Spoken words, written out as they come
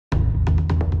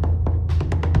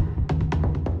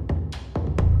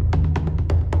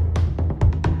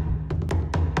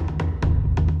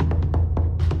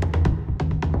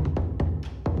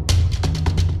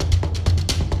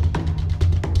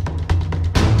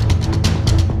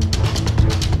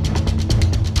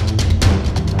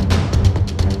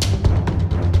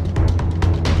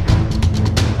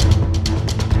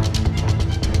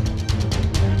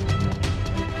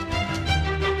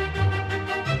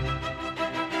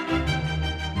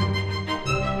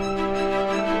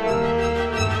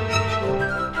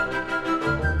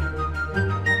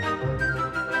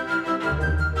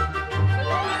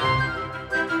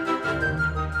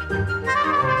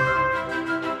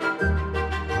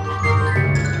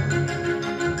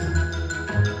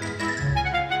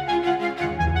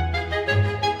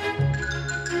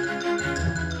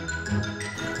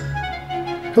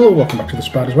Hello, welcome back to the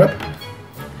Spider's Web,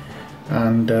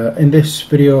 and in this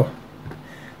video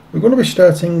we're going to be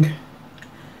starting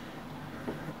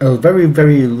a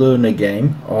very learner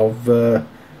game of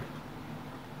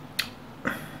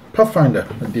Pathfinder,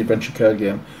 the adventure card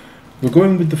game. We're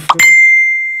going with the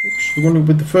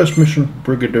first mission,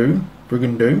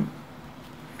 Bringandoom,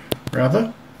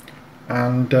 rather,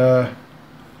 and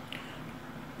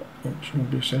oops, will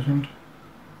be a second.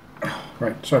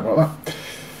 Right, sorry about that.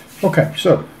 Okay,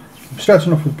 so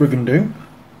starting off with Bringandoom,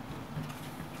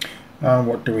 and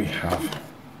what do we have?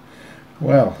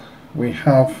 Well, we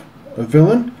have a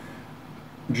villain,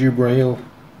 Jubrail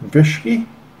Vishki,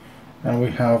 and we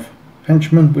have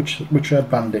henchmen, which are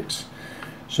bandits.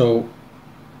 So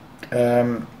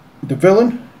the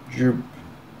villain,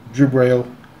 Jubrail,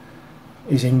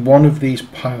 is in one of these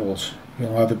piles.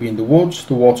 He'll either be in the woods,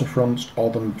 the waterfront,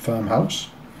 or the farmhouse.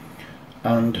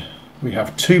 And we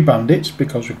have two bandits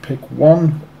because we pick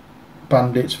one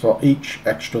bandit for each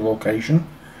extra location,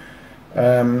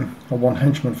 or one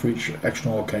henchman for each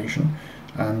extra location,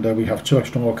 and we have two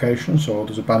extra locations. So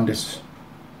there's a bandit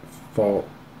so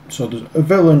there's a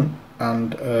villain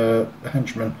and a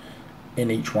henchman in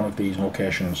each one of these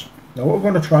locations. Now what we're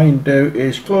going to try and do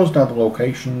is close down the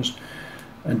locations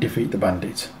and defeat the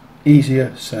bandit.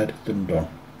 Easier said than done.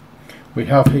 We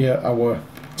have here our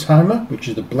timer, which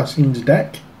is the blessings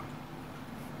deck.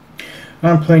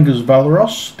 I'm playing as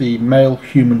Valeros, the male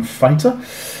human fighter.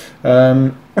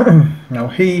 Now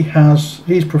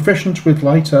he's proficient with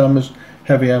light armors,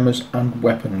 heavy armors, and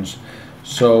weapons.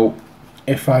 So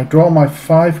if I draw my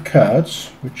 5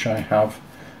 cards, which I have,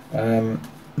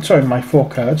 my 4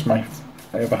 cards, I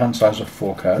have a hand size of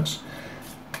 4 cards.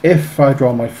 If I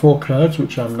draw my 4 cards,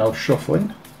 which I'm now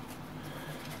shuffling,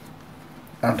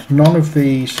 and none of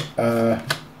these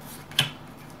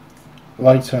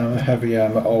light armor, heavy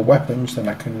armor, or weapons, then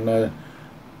I can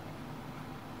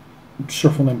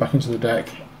shuffle them back into the deck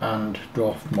and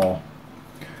draw more.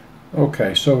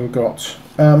 Okay, so we've got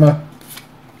armor,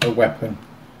 a weapon,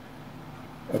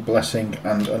 a blessing,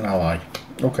 and an ally.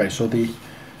 Okay, so the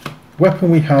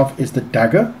weapon we have is the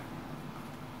dagger.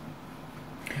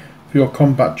 For your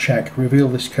combat check, reveal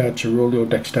this card to roll your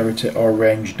dexterity or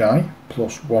range die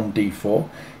plus 1d4.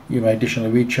 You may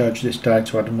additionally recharge this die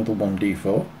to add another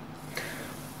 1d4.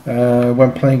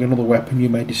 When playing another weapon, you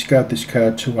may discard this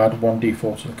card to add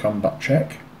 1d4 to the combat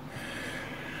check.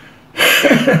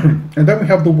 And then we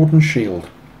have the wooden shield.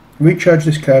 Recharge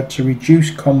this card to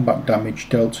reduce combat damage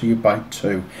dealt to you by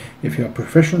 2. If you are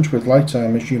proficient with light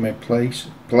armors, you may play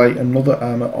another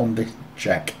armor on this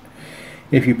check.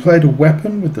 If you played a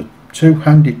weapon with the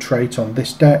two-handed trait on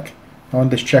this deck, on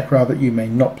this check rather, you may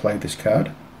not play this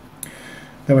card.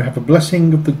 Then we have a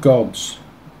blessing of the gods.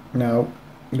 Now,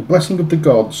 the blessing of the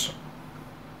gods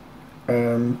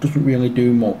doesn't really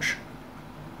do much,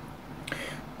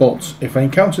 but if I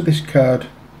encounter this card,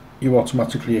 you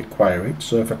automatically acquire it.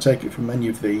 So if I take it from any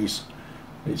of these,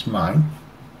 it's mine.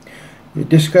 You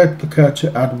discard the card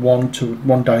to add one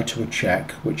die to a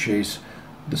check, which is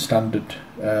the standard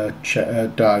die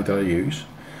that I use.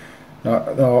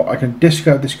 Now I can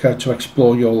discard this card to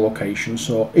explore your location.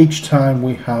 So each time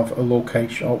we have a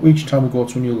location, or each time we go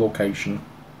to a new location,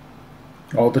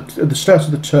 or at the start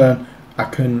of the turn, I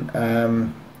can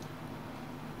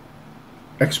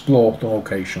explore the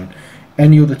location.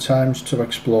 Any other times to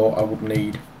explore, I would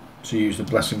need to use the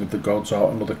Blessing of the Gods or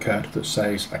another card that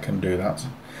says I can do that.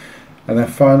 And then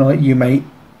finally, you may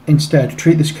instead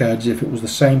treat this card as if it was the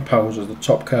same powers as the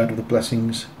top card of the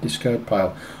Blessings discard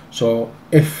pile. So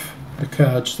if the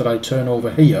cards that I turn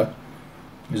over here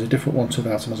is a different one to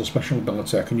that and has a special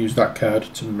ability, I can use that card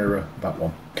to mirror that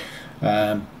one.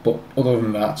 But other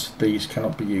than that, these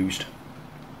cannot be used.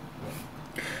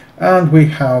 And we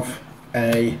have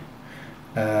a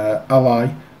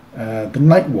ally, the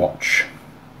Night Watch.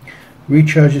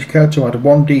 Recharge this card to add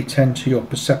 1d10 to your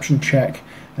perception check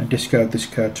and discard this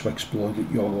card to explore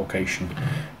your location.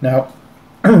 Now,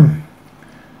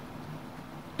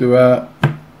 there are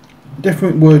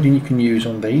different wording you can use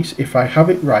on these. If I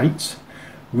have it right,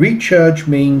 recharge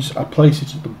means I place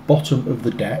it at the bottom of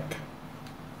the deck.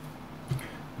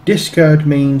 Discard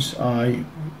means I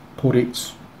put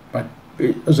it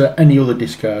as any other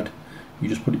discard. You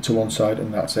just put it to one side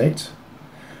and that's it,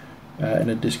 in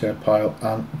a discard pile.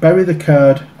 And bury the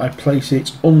card, I place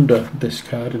it under this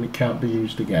card and it can't be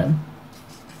used again.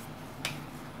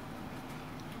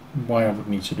 Why I would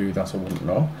need to do that, I wouldn't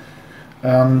know.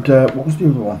 And what was the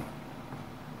other one?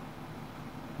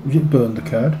 Was it burn the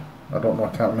card? I don't know,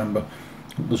 I can't remember.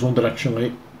 There's one that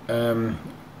actually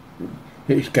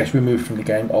it gets removed from the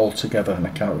game altogether, and I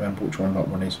can't remember which one that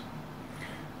one is.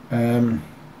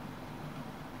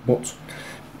 But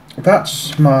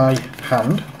that's my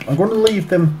hand. I'm going to leave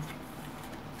them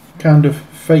kind of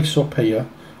face up here.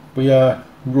 We are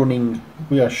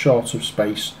short of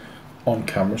space on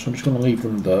camera, so I'm just going to leave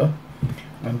them there.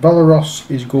 And Valeros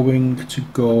is going to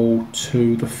go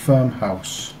to the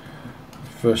farmhouse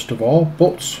first of all,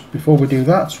 but before we do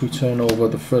that, we turn over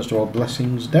the first of all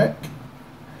blessings deck,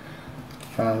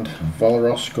 and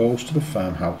Valeros goes to the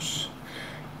farmhouse.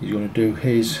 He's going to do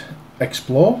his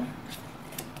explore,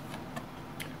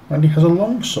 and he has a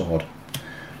long sword.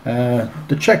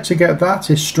 The check to get that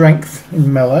is strength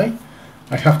in melee.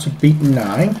 I have to beat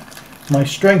 9. My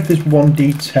strength is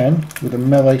 1d10 with a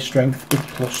melee strength of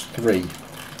 +3.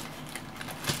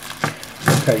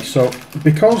 Okay, so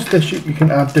because this you can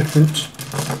add different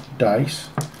dice,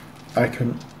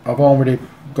 I've already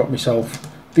got myself.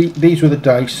 These were the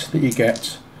dice that you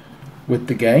get with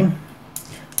the game,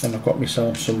 and I've got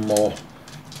myself some more.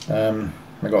 I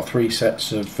got 3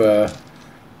 sets of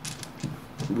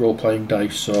role-playing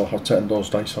dice, so I've taken those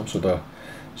dice out of there.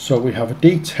 So we have a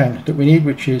d10 that we need,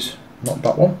 which is not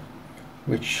that one,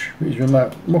 which is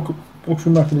looks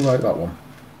remarkably like that one.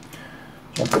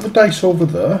 So I'll put the dice over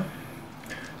there.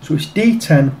 So it's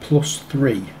d10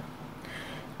 +3.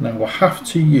 Now I have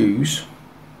to use,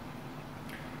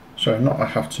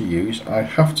 I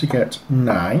have to get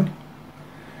 9.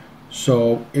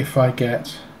 So if I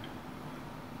get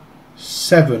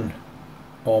 7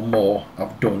 or more,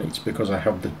 I've done it because I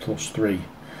have the +3.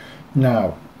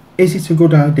 Now, is it a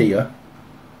good idea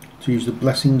to use the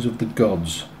blessings of the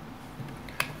gods?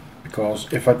 Because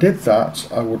if I did that,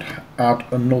 I would add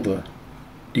another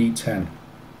d10.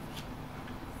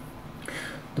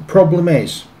 The problem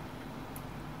is,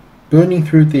 burning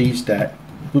through this deck,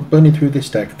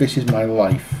 this is my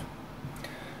life.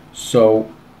 So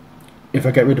if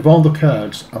I get rid of all the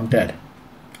cards, I'm dead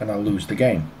and I'll lose the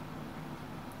game.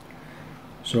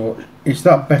 So is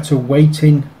that better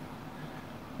waiting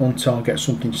until I get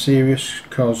something serious?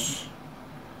 Because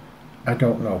I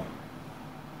don't know.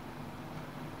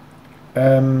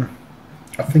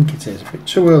 I think it is a bit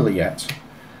too early yet.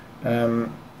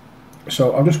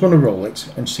 So I'm just going to roll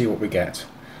it and see what we get.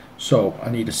 So I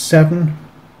need a 7.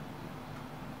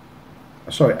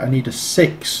 Sorry, I need a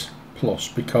 6 plus,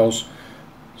 because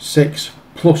 6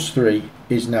 plus 3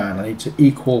 is 9. I need to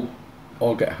equal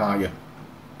or get higher.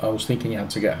 I was thinking you had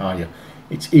to get higher.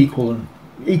 It's equal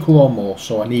or more,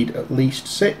 so I need at least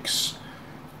 6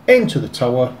 into the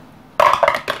tower.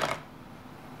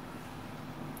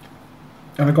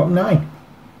 And I got 9,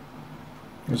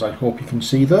 as I hope you can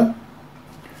see there.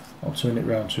 I'll turn it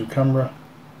round to camera.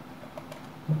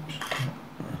 Oops.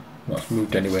 That's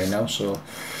moved anyway now, so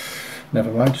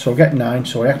never mind. So I get 9,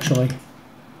 so I actually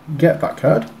get that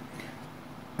card,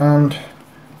 and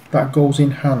that goes in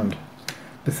hand.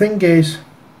 The thing is,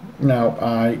 now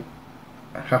I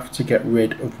have to get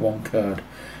rid of 1 card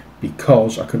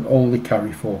because I can only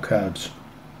carry 4 cards.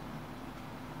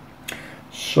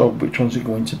 So which one's it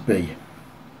going to be?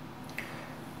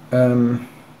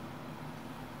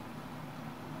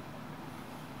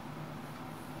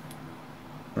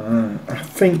 I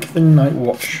think the Night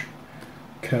Watch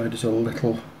card is a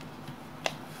little...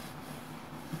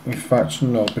 In fact,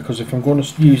 no, because if I'm going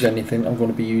to use anything, I'm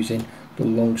going to be using the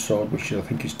longsword, which I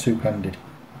think is 2-handed.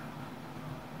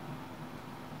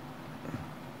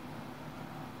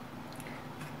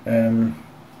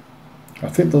 I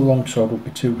think the longsword would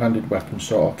be 2-handed weapon,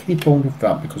 so I'll keep on with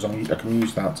that because I can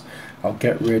use that. I'll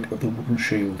get rid of the wooden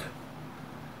shield.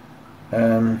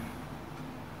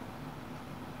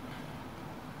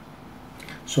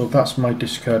 So that's my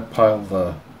discard pile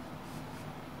there.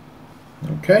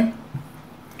 Okay.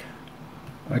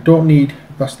 I don't need,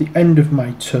 that's the end of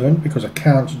my turn because I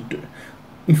can't do,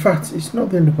 in fact it's not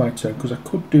the end of my turn because I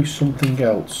could do something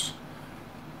else.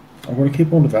 I'm going to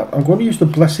keep on with that. I'm going to use the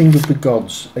blessing of the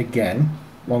gods again.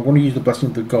 Well, I'm going to use the blessing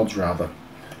of the gods rather.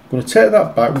 I'm going to take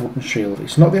that back, wooden shield.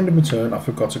 It's not the end of my turn, I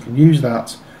forgot I can use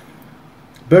that.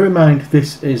 Bear in mind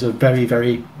this is a very,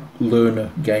 very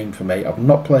learner game for me. I've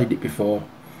not played it before.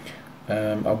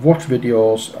 I've watched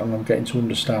videos and I'm getting to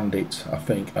understand it, I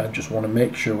think. I just want to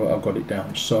make sure I've got it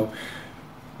down. So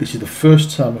this is the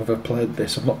first time I've ever played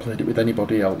this. I've not played it with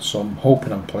anybody else, so I'm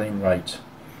hoping I'm playing right.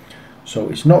 So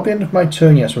it's not the end of my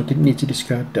turn yet, so I didn't need to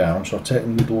discard down, so I've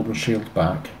taken the wooden shield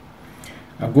back.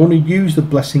 I'm going to use the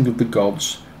blessing of the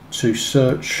gods to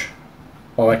search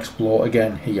or explore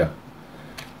again here.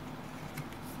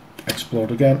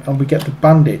 Explore again, and we get the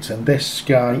bandit, and this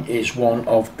guy is one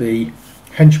of the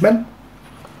henchmen.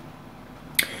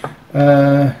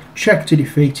 Check to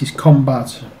defeat his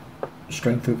combat,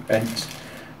 strength of 8.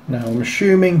 Now I'm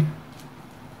assuming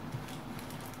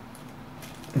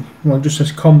well, it just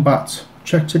says combat,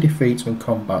 check to defeat and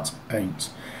combat 8.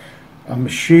 I'm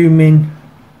assuming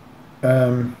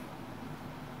that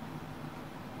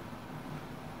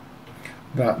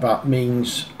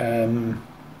means that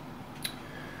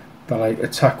I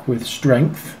attack with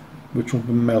strength, which will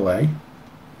be melee.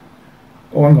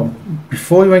 Oh, hang on.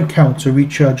 Before you encounter,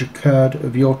 recharge a card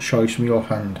of your choice from your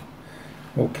hand.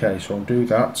 Okay, so I'll do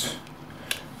that.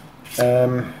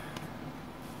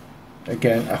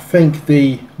 Again, I think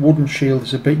the wooden shield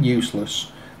is a bit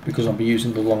useless because I'll be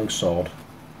using the long sword.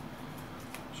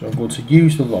 So I'm going to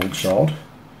use the long sword.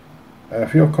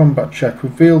 For your combat check,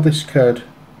 reveal this card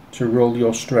to roll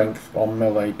your strength on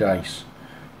melee dice,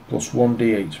 plus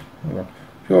 1d8. For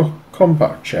your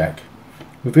combat check,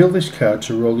 reveal this card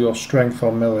to roll your strength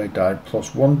on melee die, plus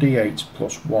 1d8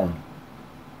 plus 1.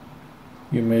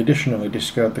 You may additionally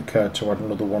discard the card to add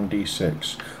another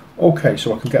 1d6. Okay,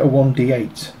 so I can get a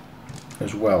 1d8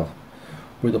 as well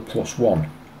with a plus 1.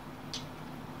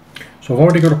 So I've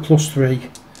already got a plus 3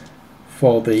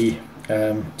 for the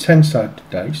 10-sided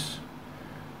dice.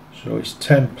 So it's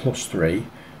 10 plus 3.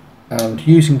 And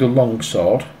using the long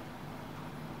sword,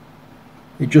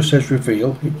 it just says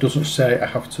reveal. It doesn't say I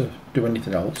have to do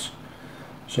anything else.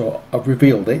 So I've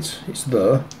revealed it. It's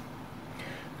there.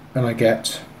 And I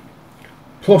get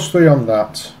plus 3 on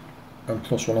that and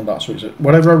plus 1 on that. So it's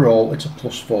whatever I roll, it's a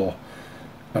plus 4.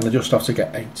 And I just have to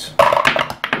get 8.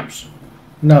 Oops.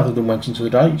 Neither of them went into the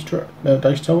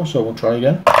dice tower, so we'll try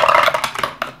again.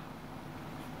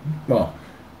 Well,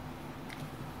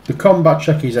 the combat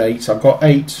check is 8. I've got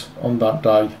 8 on that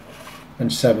die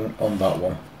and 7 on that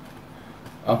one.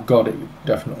 I've got it,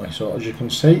 definitely. So as you can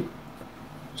see, it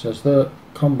says the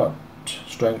combat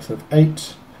strength of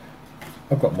 8.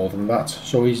 I've got more than that,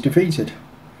 so he's defeated.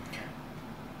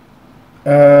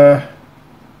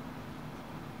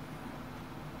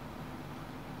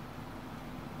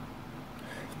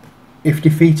 If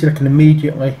defeated, I can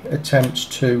immediately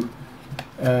attempt to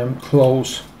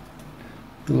close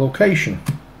the location.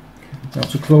 Now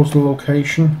to close the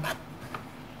location,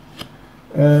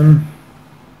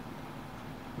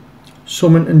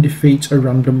 summon and defeat a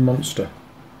random monster.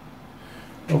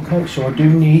 Okay, so I do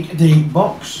need the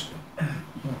box.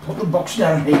 I'll put the box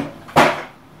down here.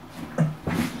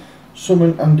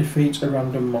 Summon and defeat a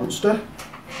random monster.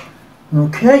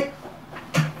 Okay.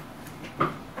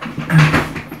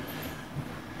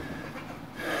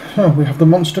 So we have the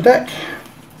monster deck.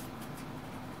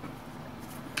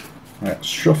 Let's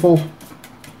shuffle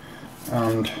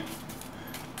and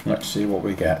let's see what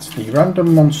we get. The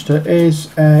random monster is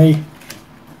a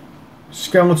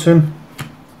skeleton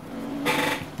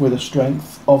with a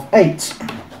strength of 8.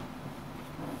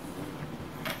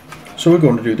 So we're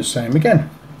going to do the same again.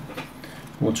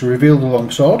 We want to reveal the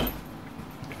longsword.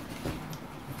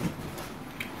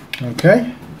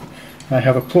 Okay, I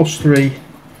have a plus 3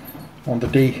 on the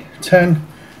D10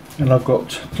 and I've got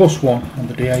plus 1 on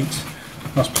the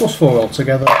D8. That's plus 4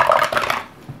 altogether.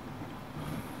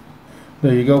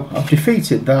 There you go. I've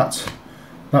defeated that.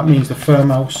 That means the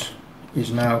farmhouse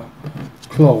is now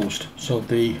closed, so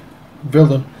the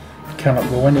villain cannot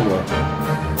go anywhere.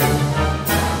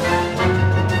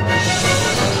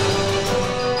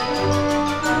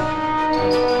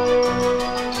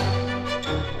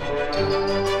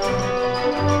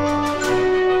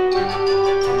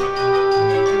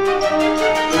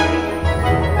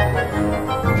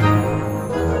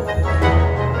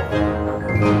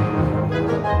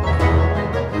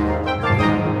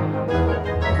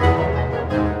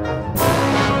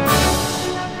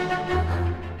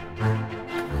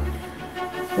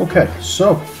 Okay,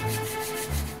 so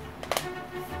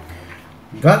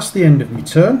that's the end of my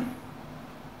turn.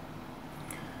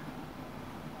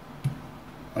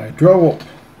 I draw up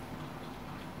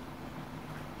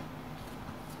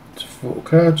to 4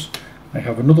 cards. I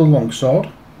have another longsword.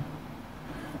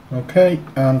 Okay,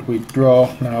 and we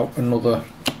draw now another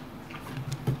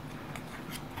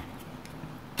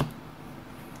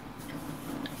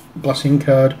blessing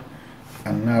card,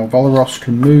 and now Valeros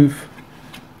can move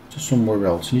to somewhere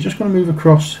else, and you're just going to move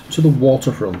across to the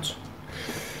waterfront.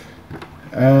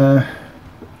 That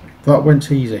went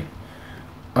easy.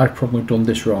 I've probably done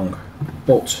this wrong,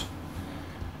 but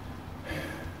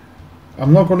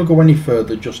I'm not going to go any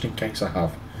further just in case I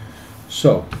have.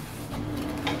 So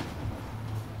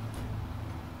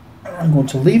I'm going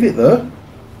to leave it there.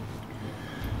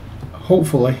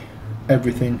 Hopefully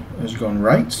everything has gone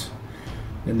right.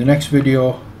 In the next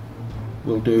video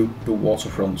we'll do the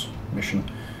waterfront mission.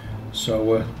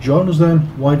 So join us then,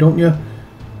 why don't you?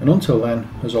 And until then,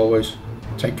 as always,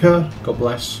 take care, God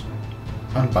bless,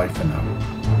 and bye for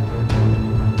now.